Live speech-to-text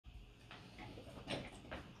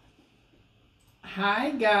Hi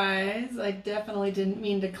guys, I definitely didn't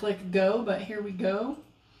mean to click go, but here we go.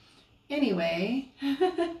 Anyway,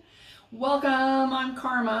 welcome, I'm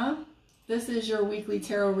Karma. This is your weekly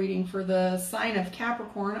tarot reading for the sign of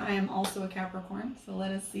Capricorn. I am also a Capricorn, so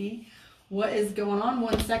let us see what is going on.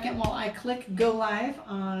 1 second while I click go live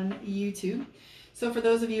on YouTube. So for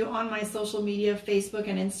those of you on my social media, Facebook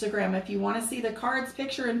and Instagram, if you want to see the cards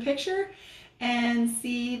picture in picture and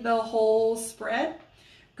see the whole spread,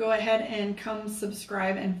 go ahead and come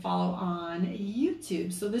subscribe and follow on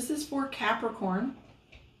YouTube. So this is for Capricorn.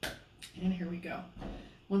 And here we go.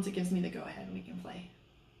 Once it gives me the go ahead, we can play.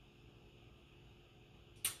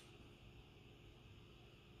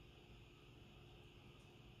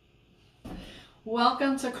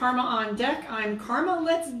 Welcome to Karma on Deck. I'm Karma.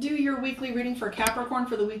 Let's do your weekly reading for Capricorn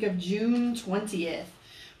for the week of June 20th.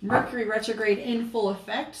 Mercury retrograde in full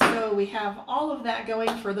effect. So we have all of that going.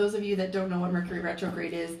 For those of you that don't know what Mercury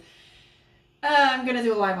retrograde is, I'm going to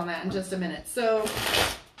do a live on that in just a minute. So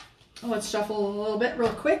let's shuffle a little bit real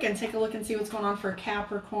quick and take a look and see what's going on for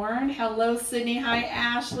Capricorn. Hello, Sydney. Hi,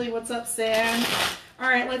 Ashley. What's up, Sam? All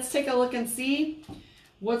right, let's take a look and see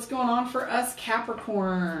what's going on for us,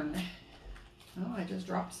 Capricorn. Oh, I just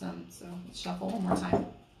dropped some, so let's shuffle one more time.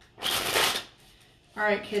 All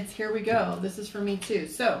right, kids, here we go. This is for me too.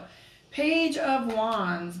 So, Page of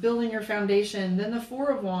Wands, building your foundation. Then the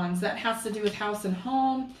Four of Wands, that has to do with house and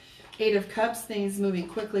home. 8 of Cups, things moving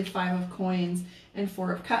quickly. 5 of Coins and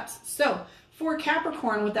 4 of Cups. So, for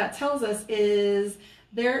Capricorn, what that tells us is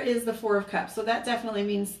there is the 4 of Cups. So that definitely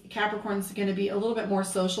means Capricorn's going to be a little bit more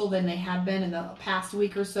social than they had been in the past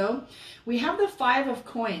week or so. We have the 5 of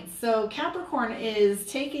Coins. So Capricorn is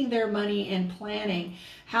taking their money and planning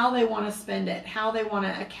how they want to spend it, how they want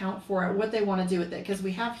to account for it, what they want to do with it. Because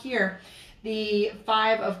we have here the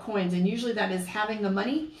 5 of Coins, and usually that is having the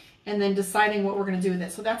money and then deciding what we're going to do with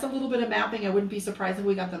it. So that's a little bit of mapping. I wouldn't be surprised if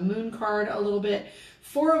we got the Moon card a little bit.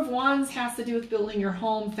 4 of Wands has to do with building your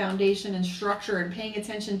home, foundation, and structure, and paying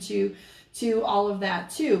attention to all of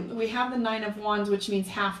that too. We have the 9 of Wands, which means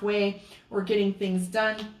halfway or getting things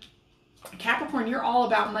done. Capricorn, you're all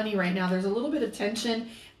about money right now. There's a little bit of tension,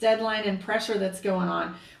 deadline, and pressure that's going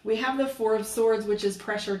on. We have the 4 of Swords, which is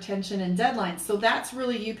pressure, tension, and deadline. So that's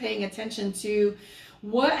really you paying attention to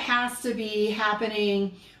what has to be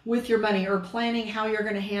happening with your money or planning how you're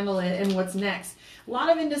going to handle it and what's next. A lot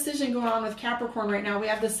of indecision going on with Capricorn right now. We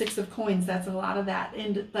have the 6 of Coins. That's a lot of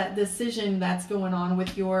that decision that's going on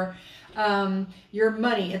with your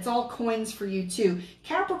money. It's all coins for you too.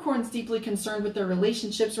 Capricorn's deeply concerned with their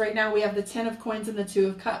relationships right now. We have the 10 of Coins and the 2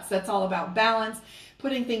 of Cups. That's all about balance,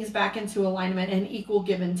 putting things back into alignment and equal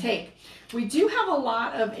give and take. We do have a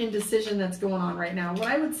lot of indecision that's going on right now. What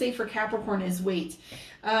I would say for Capricorn is wait.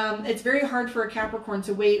 It's very hard for a Capricorn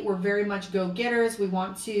to wait. We're very much go-getters. We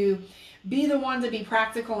want to be the one to be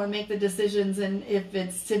practical and make the decisions, and if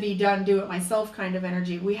it's to be done, do it myself kind of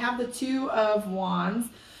energy. We have the 2 of Wands.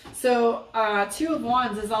 So 2 of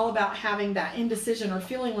Wands is all about having that indecision or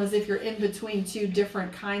feeling as if you're in between two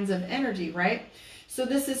different kinds of energy, right? So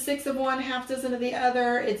this is 6 of one, half dozen of the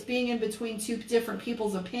other. It's being in between two different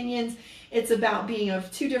people's opinions. It's about being of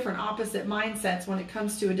two different opposite mindsets when it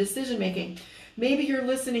comes to a decision making. Maybe you're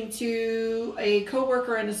listening to a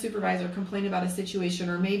coworker and a supervisor complain about a situation,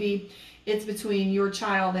 or maybe it's between your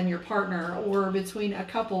child and your partner, or between a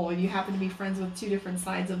couple, and you happen to be friends with two different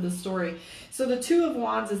sides of the story. So the 2 of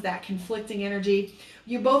Wands is that conflicting energy.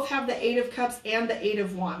 You both have the 8 of Cups and the 8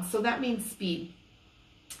 of Wands, so that means speed.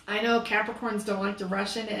 I know Capricorns don't like to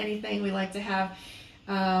rush into anything. We like to have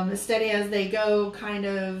steady as they go kind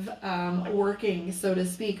of working, so to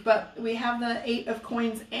speak. But we have the 8 of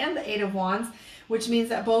Coins and the 8 of Wands, which means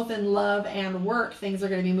that both in love and work, things are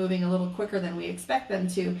going to be moving a little quicker than we expect them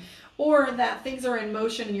to. Or that things are in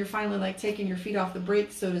motion and you're finally like taking your feet off the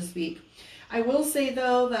brake, so to speak. I will say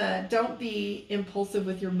though that don't be impulsive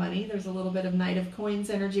with your money. There's a little bit of Knight of Coins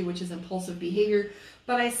energy, which is impulsive behavior.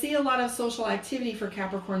 But I see a lot of social activity for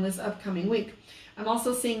Capricorn this upcoming week. I'm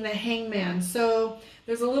also seeing the Hangman. So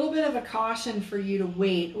there's a little bit of a caution for you to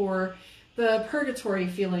wait, or the purgatory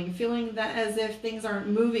feeling that as if things aren't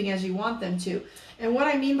moving as you want them to. And what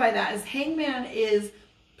I mean by that is Hangman is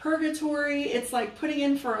purgatory. It's like putting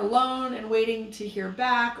in for a loan and waiting to hear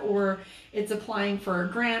back, or it's applying for a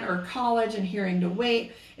grant or college and hearing to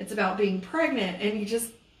wait. It's about being pregnant and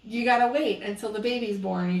you gotta wait until the baby's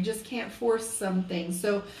born. You just can't force some things.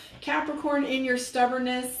 So Capricorn, in your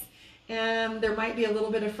stubbornness, there might be a little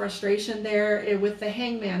bit of frustration there with the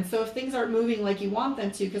Hangman. So if things aren't moving like you want them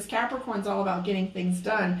to, because Capricorn's all about getting things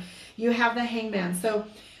done, you have the Hangman. So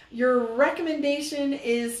your recommendation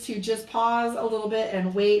is to just pause a little bit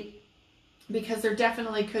and wait because there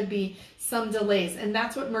definitely could be some delays. And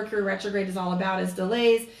that's what Mercury retrograde is all about, is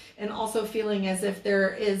delays, and also feeling as if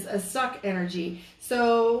there is a stuck energy.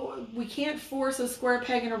 So we can't force a square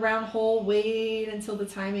peg in a round hole. Wait until the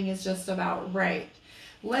timing is just about right.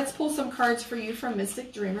 Let's pull some cards for you from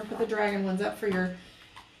Mystic Dreamer. Put the dragon ones up for your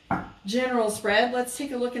general spread. Let's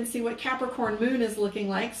take a look and see what Capricorn moon is looking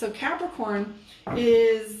like. So Capricorn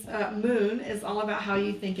is moon is all about how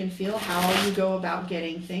you think and feel, how you go about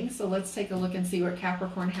getting things. So let's take a look and see what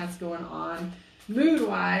Capricorn has going on mood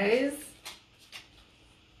wise.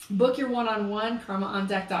 Book your one-on-one,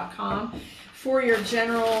 karmaondeck.com, for your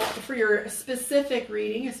general, for your specific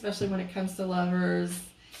reading, especially when it comes to lovers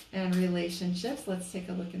and relationships. Let's take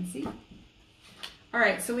a look and see. All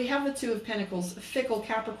right, so we have the Two of Pentacles, fickle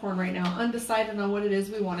Capricorn right now, undecided on what it is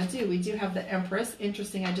we want to do. We do have the Empress.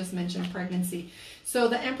 Interesting, I just mentioned pregnancy. So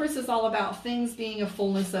the Empress is all about things being a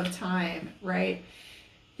fullness of time, right?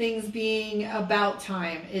 Things being about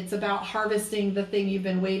time. It's about harvesting the thing you've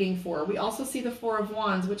been waiting for. We also see the Four of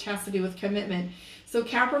Wands, which has to do with commitment. So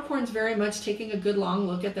Capricorn's very much taking a good long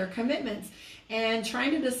look at their commitments and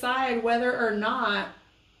trying to decide whether or not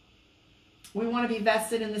we want to be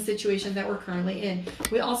vested in the situation that we're currently in.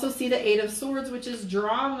 We also see the Eight of Swords, which is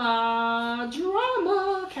drama.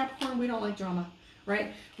 Drama. Capricorn, we don't like drama,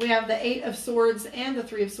 right? We have the Eight of Swords and the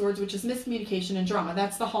Three of Swords, which is miscommunication and drama.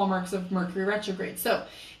 That's the hallmarks of Mercury retrograde. So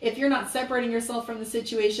if you're not separating yourself from the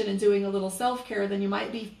situation and doing a little self-care, then you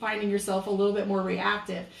might be finding yourself a little bit more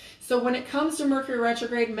reactive. So when it comes to Mercury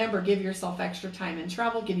retrograde, remember, give yourself extra time in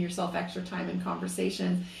travel, give yourself extra time in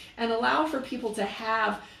conversations, and allow for people to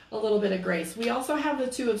have a little bit of grace. We also have the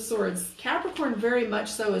Two of Swords. Capricorn very much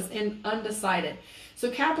so is undecided.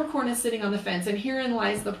 So Capricorn is sitting on the fence, and herein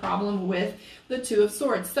lies the problem with the Two of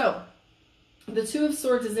Swords. So the Two of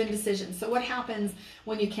Swords is indecision. So what happens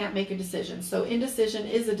when you can't make a decision? So indecision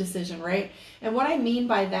is a decision, right? And what I mean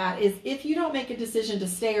by that is if you don't make a decision to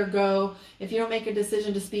stay or go, if you don't make a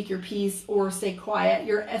decision to speak your piece or stay quiet,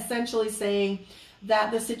 you're essentially saying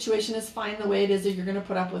that the situation is fine the way it is, or you're going to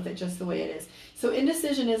put up with it just the way it is. So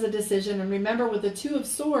indecision is a decision. And remember, with the Two of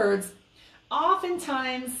Swords,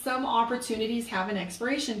 oftentimes some opportunities have an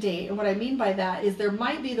expiration date. And what I mean by that is there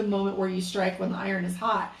might be the moment where you strike when the iron is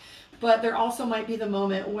hot, but there also might be the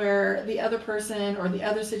moment where the other person or the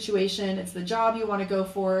other situation, it's the job you want to go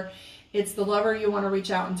for, it's the lover you want to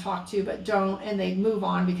reach out and talk to but don't, and they move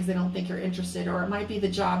on because they don't think you're interested. Or it might be the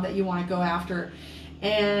job that you want to go after,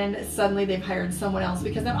 and suddenly they've hired someone else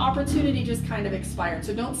because that opportunity just kind of expired.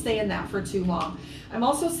 So don't stay in that for too long. I'm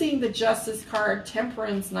also seeing the Justice card,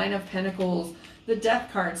 Temperance, Nine of Pentacles, the Death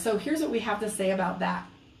card. So here's what we have to say about that.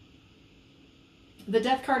 The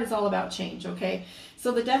Death card is all about change, okay?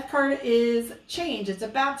 So the Death card is change. It's a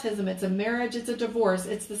baptism, it's a marriage, it's a divorce.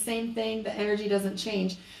 It's the same thing. The energy doesn't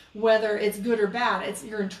change, whether it's good or bad. It's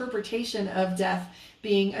your interpretation of death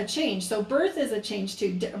being a change. So birth is a change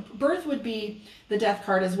too. Birth would be the Death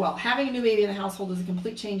card as well. Having a new baby in the household is a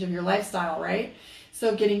complete change of your lifestyle, right?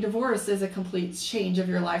 So getting divorced is a complete change of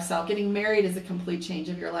your lifestyle. Getting married is a complete change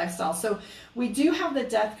of your lifestyle. So we do have the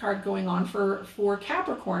Death card going on for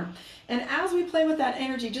Capricorn. And as we play with that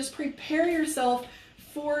energy, just prepare yourself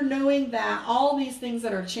for knowing that all these things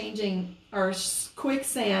that are changing are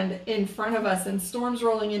quicksand in front of us and storms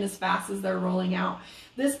rolling in as fast as they're rolling out.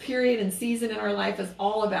 This period and season in our life is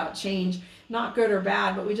all about change, not good or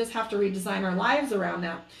bad, but we just have to redesign our lives around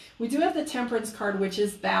that. We do have the Temperance card, which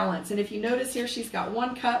is balance. And if you notice here, she's got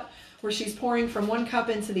one cup where she's pouring from one cup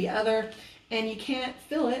into the other, and you can't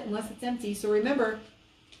fill it unless it's empty. So remember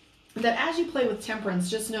that as you play with Temperance,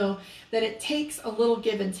 just know that it takes a little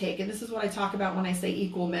give and take. And this is what I talk about when I say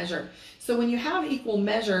equal measure. So when you have equal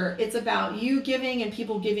measure, it's about you giving and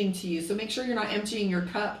people giving to you. So make sure you're not emptying your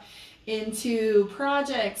cup into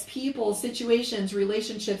projects, people, situations,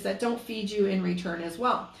 relationships that don't feed you in return as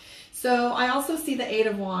well. So I also see the Eight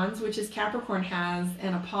of Wands, which is Capricorn has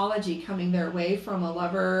an apology coming their way from a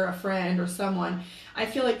lover, a friend, or someone. I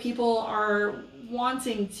feel like people are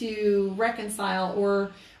wanting to reconcile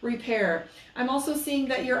or repair. I'm also seeing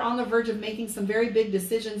that you're on the verge of making some very big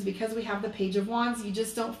decisions because we have the Page of Wands. You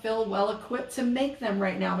just don't feel well equipped to make them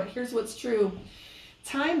right now. But here's what's true.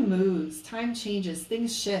 Time moves, time changes,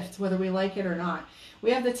 things shift, whether we like it or not. We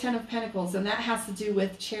have the Ten of Pentacles, and that has to do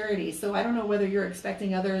with charity. So I don't know whether you're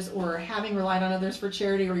expecting others or having relied on others for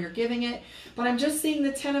charity or you're giving it, but I'm just seeing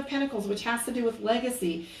the Ten of Pentacles, which has to do with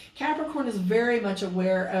legacy. Capricorn is very much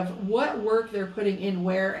aware of what work they're putting in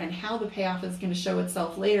where and how the payoff is going to show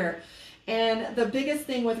itself later. And the biggest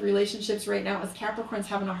thing with relationships right now is Capricorn's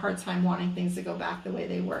having a hard time wanting things to go back the way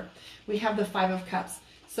they were. We have the Five of Cups.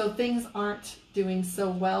 So things aren't doing so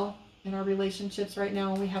well in our relationships right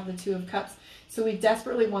now, and we have the Two of Cups. So we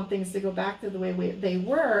desperately want things to go back to the way they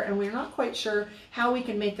were, and we're not quite sure how we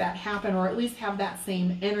can make that happen, or at least have that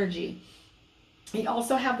same energy. We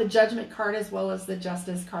also have the Judgment card as well as the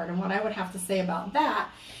Justice card. And what I would have to say about that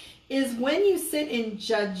is, when you sit in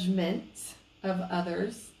judgment of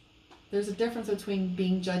others, there's a difference between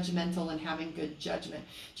being judgmental and having good judgment.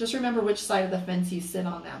 Just remember which side of the fence you sit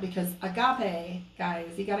on that, because agape, guys,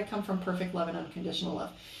 you got to come from perfect love and unconditional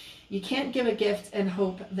love. You can't give a gift and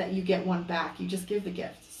hope that you get one back. You just give the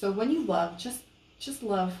gift. So when you love, just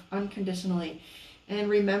love unconditionally. And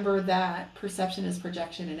remember that perception is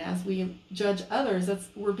projection. And as we judge others,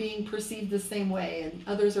 we're being perceived the same way. And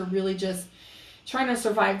others are really just trying to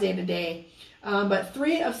survive day to day. But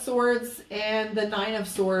Three of Swords and the Nine of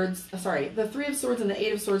Swords, the Three of Swords and the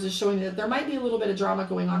Eight of Swords is showing that there might be a little bit of drama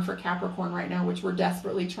going on for Capricorn right now, which we're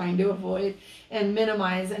desperately trying to avoid and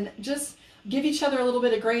minimize, and just give each other a little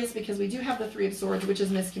bit of grace, because we do have the Three of Swords, which is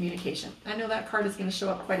miscommunication. I know that card is going to show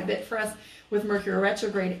up quite a bit for us with Mercury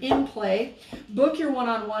retrograde in play. Book your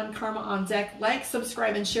one-on-one Karma on Deck. Like,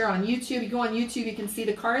 subscribe, and share on YouTube. You go on YouTube, you can see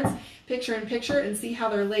the cards picture in picture and see how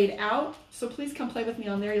they're laid out. So please come play with me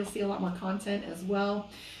on there. You'll see a lot more content as well.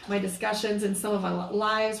 My discussions and some of my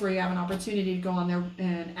lives where you have an opportunity to go on there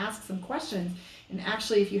and ask some questions. And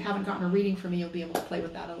actually, if you haven't gotten a reading from me, you'll be able to play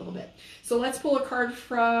with that a little bit. So let's pull a card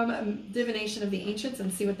from Divination of the Ancients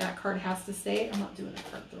and see what that card has to say. I'm not doing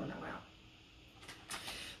a card, throwing that one out.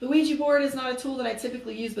 The Ouija board is not a tool that I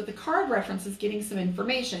typically use, but the card reference is getting some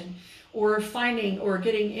information, or finding or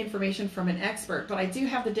getting information from an expert. But I do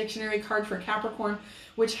have the dictionary card for Capricorn,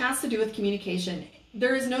 which has to do with communication.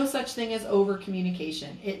 There is no such thing as over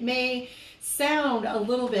communication. It may sound a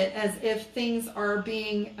little bit as if things are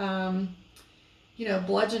being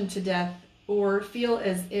bludgeoned to death, or feel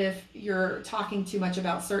as if you're talking too much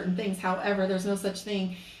about certain things. However, there's no such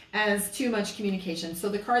thing as too much communication. So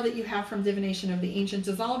the card that you have from Divination of the Ancients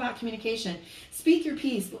is all about communication. Speak your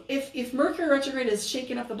piece. If Mercury retrograde is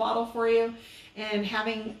shaking up the bottle for you and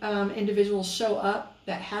having individuals show up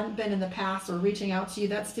that hadn't been in the past or reaching out to you,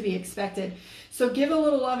 that's to be expected. So give a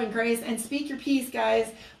little love and grace and speak your piece,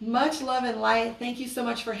 guys. Much love and light. Thank you so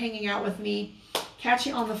much for hanging out with me. Catch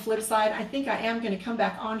you on the flip side. I think I am going to come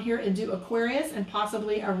back on here and do Aquarius and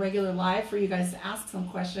possibly a regular live for you guys to ask some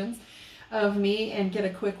questions of me and get a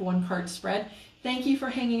quick one card spread. Thank you for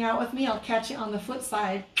hanging out with me. I'll catch you on the flip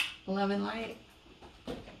side. Love and light.